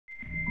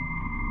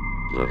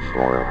The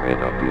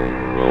formidable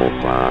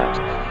robot.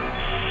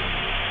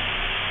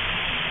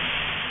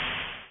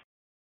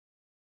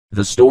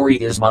 The story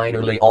is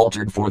minorly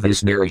altered for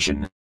this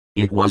narration.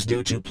 It was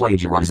due to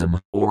plagiarism,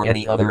 or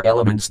any other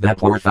elements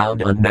that were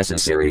found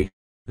unnecessary.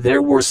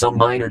 There were some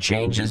minor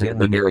changes in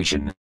the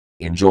narration.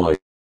 Enjoy.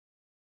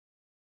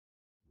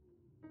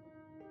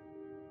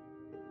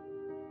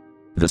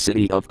 The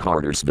city of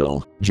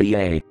Cartersville,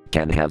 GA,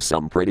 can have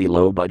some pretty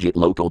low-budget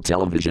local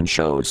television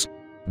shows.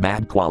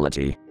 Bad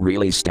quality,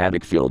 really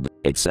static-filled,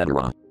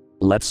 etc.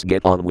 Let's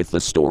get on with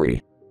the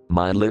story.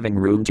 My living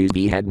room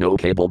TV had no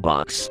cable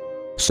box,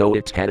 so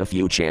it had a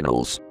few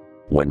channels.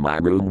 When my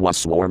room was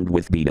swarmed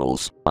with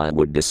beetles, I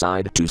would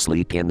decide to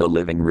sleep in the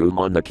living room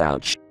on the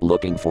couch,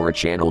 looking for a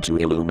channel to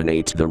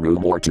illuminate the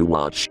room or to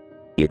watch.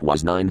 It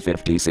was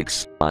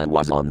 9:56, I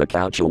was on the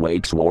couch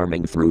awake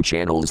swarming through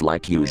channels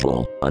like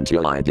usual,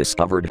 until I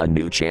discovered a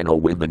new channel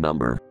with the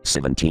number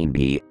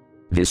 17B.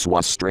 This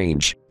was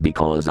strange,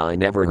 because I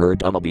never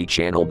heard of a B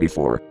channel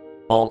before.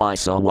 All I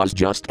saw was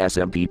just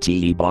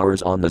SMPTE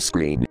bars on the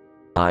screen.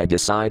 I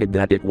decided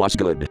that it was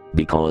good,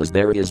 because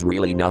there is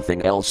really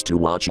nothing else to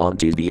watch on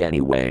TV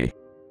anyway.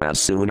 As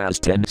soon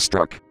as 10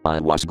 struck, I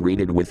was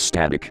greeted with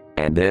static,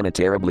 and then a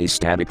terribly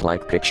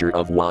static-like picture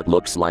of what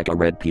looks like a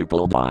red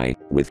pupilled eye,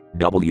 with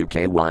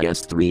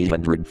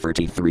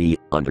WKYS-333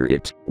 under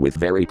it, with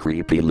very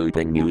creepy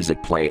looping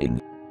music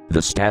playing.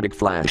 The static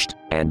flashed,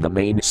 and the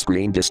main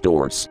screen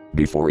distorts,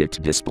 before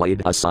it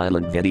displayed a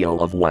silent video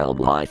of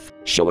wildlife,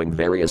 showing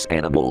various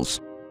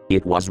animals.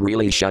 It was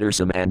really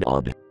shuddersome and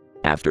odd.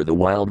 After the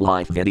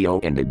wildlife video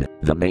ended,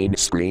 the main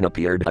screen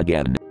appeared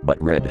again,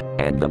 but red,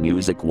 and the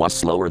music was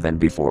slower than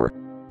before.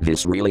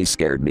 This really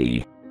scared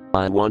me.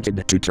 I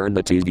wanted to turn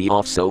the TV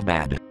off so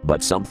bad,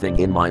 but something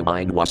in my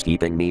mind was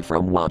keeping me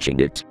from watching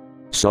it.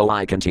 So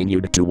I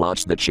continued to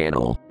watch the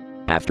channel.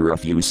 After a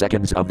few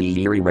seconds of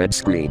the eerie red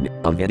screen,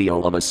 a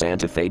video of a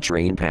Santa Fe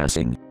train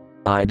passing.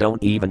 I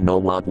don't even know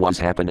what was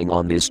happening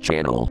on this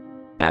channel.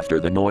 After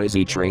the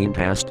noisy train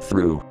passed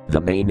through,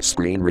 the main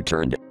screen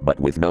returned, but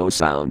with no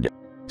sound.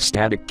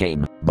 Static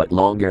came, but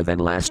longer than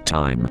last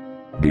time.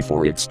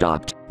 Before it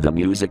stopped, the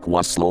music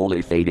was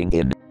slowly fading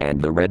in, and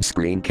the red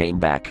screen came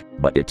back,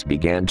 but it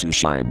began to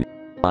shine.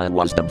 I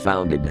was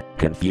dumbfounded,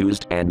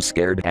 confused and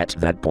scared at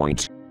that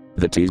point.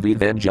 The TV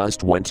then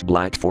just went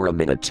black for a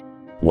minute.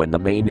 When the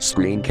main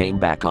screen came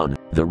back on,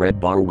 the red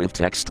bar with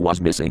text was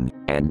missing,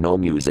 and no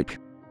music.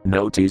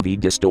 No TV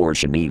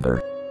distortion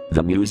either.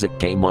 The music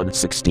came on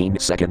 16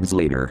 seconds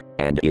later,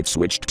 and it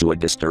switched to a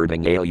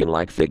disturbing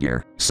alien-like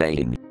figure,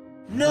 saying,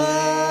 "No!"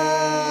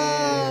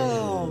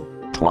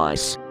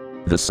 twice.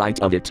 The sight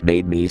of it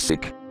made me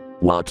sick.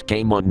 What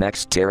came on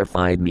next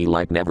terrified me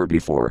like never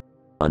before.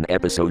 An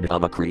episode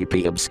of a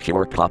creepy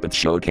obscure puppet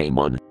show came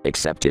on,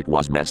 except it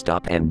was messed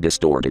up and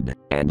distorted,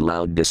 and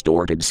loud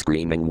distorted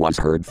screaming was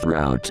heard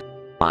throughout.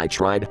 I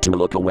tried to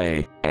look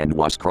away, and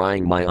was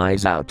crying my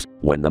eyes out,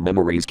 when the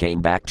memories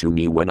came back to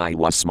me when I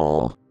was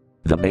small.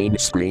 The main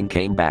screen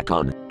came back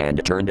on,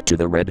 and turned to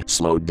the red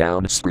slowed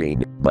down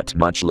screen, but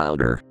much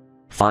louder.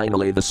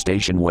 Finally the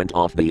station went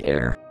off the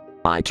air.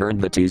 I turned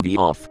the TV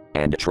off,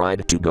 and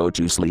tried to go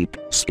to sleep,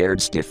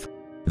 scared stiff.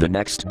 The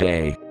next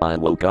day, I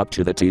woke up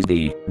to the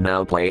TV,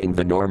 now playing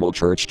the normal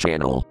church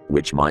channel,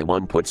 which my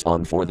mom puts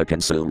on for the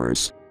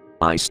consumers.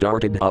 I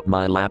started up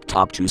my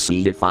laptop to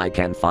see if I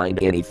can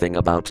find anything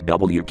about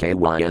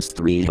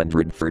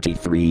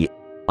WKYS-333.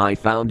 I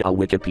found a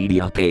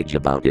Wikipedia page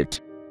about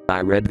it.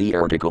 I read the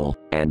article,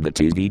 and the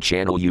TV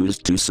channel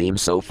used to seem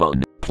so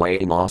fun,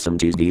 playing awesome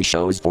TV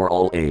shows for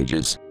all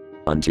ages.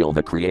 Until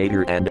the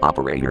creator and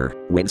operator,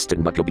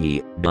 Winston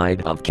McCabe,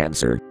 died of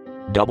cancer.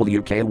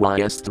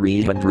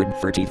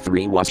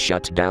 WKYS-333 was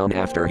shut down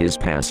after his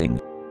passing.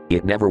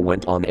 It never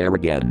went on air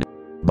again.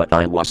 But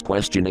I was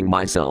questioning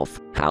myself,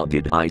 how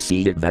did I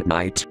see it that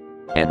night?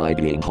 Am I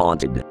being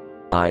haunted?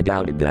 I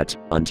doubted that,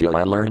 until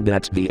I learned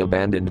that the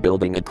abandoned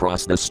building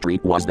across the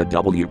street was the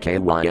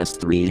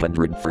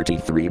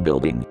WKYS-333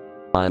 building.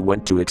 I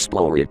went to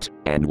explore it,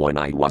 and when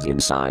I was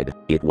inside,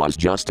 it was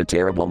just a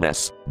terrible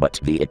mess, but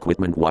the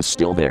equipment was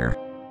still there.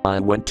 I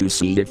went to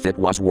see if it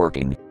was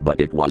working, but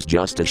it was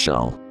just a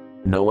shell.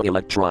 No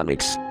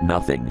electronics,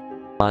 nothing.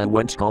 I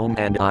went home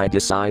and I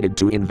decided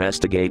to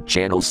investigate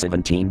channel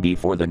 17B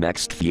for the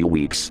next few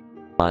weeks.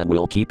 I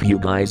will keep you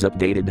guys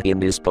updated in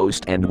this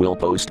post and will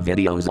post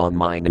videos on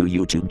my new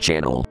YouTube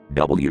channel,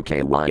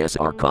 WKYS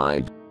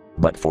Archive.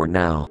 But for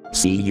now,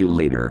 see you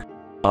later.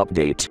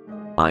 Update.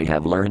 I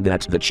have learned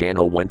that the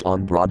channel went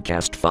on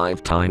broadcast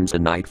 5 times a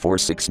night for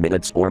 6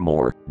 minutes or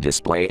more,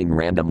 displaying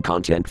random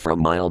content from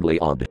mildly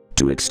odd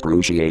to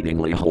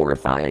excruciatingly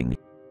horrifying.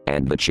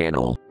 And the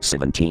channel,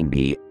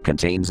 17B,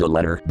 contains a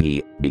letter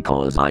B,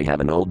 because I have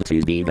an old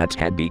TV that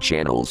had B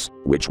channels,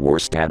 which were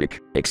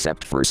static,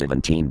 except for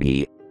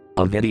 17B.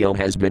 A video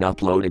has been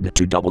uploaded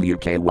to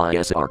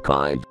WKYS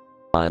Archive.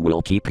 I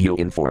will keep you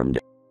informed.